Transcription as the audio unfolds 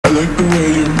like the way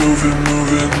you're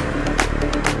moving.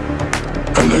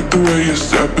 I like the way you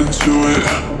step into it.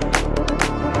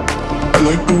 I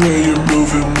like the way you're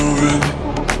moving.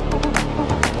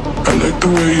 I like the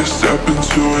way you step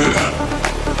into it.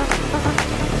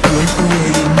 I like the way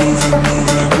you're moving.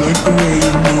 I like the way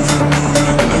you're moving.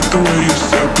 I like the way you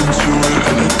step into it.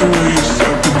 I like the way you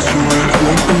step into it. I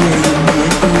like the way you, I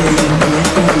like the way you, I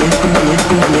like the, I like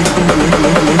the, I like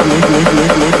the, I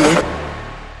like the, like.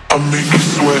 I make you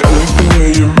sweat. I like the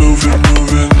way you're moving.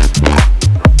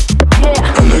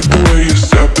 I like the way you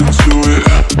step into it.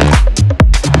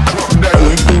 I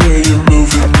like the way you're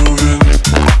moving.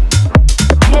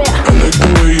 I like the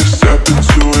way you step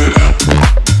into it.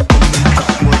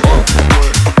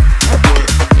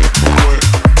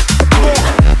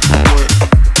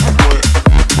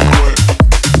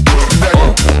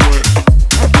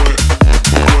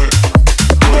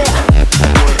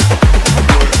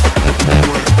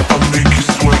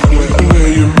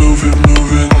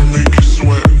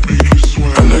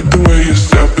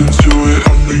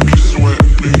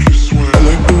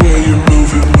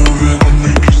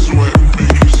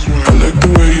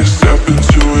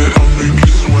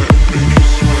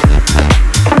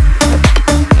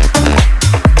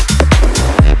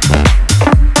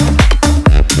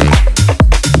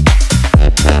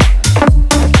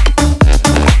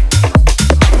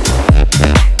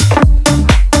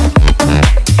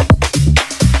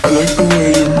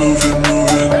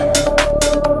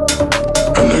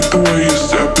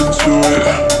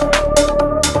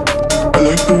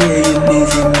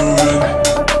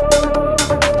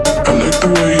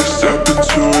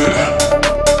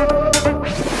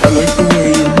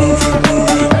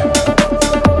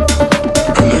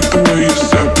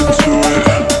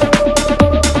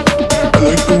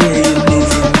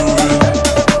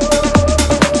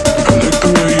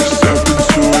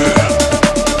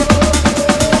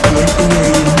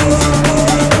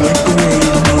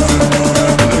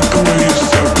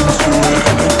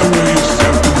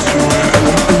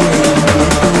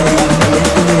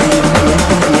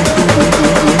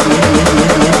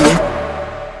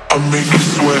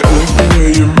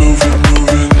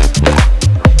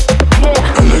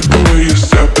 I like the way you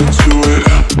step into it.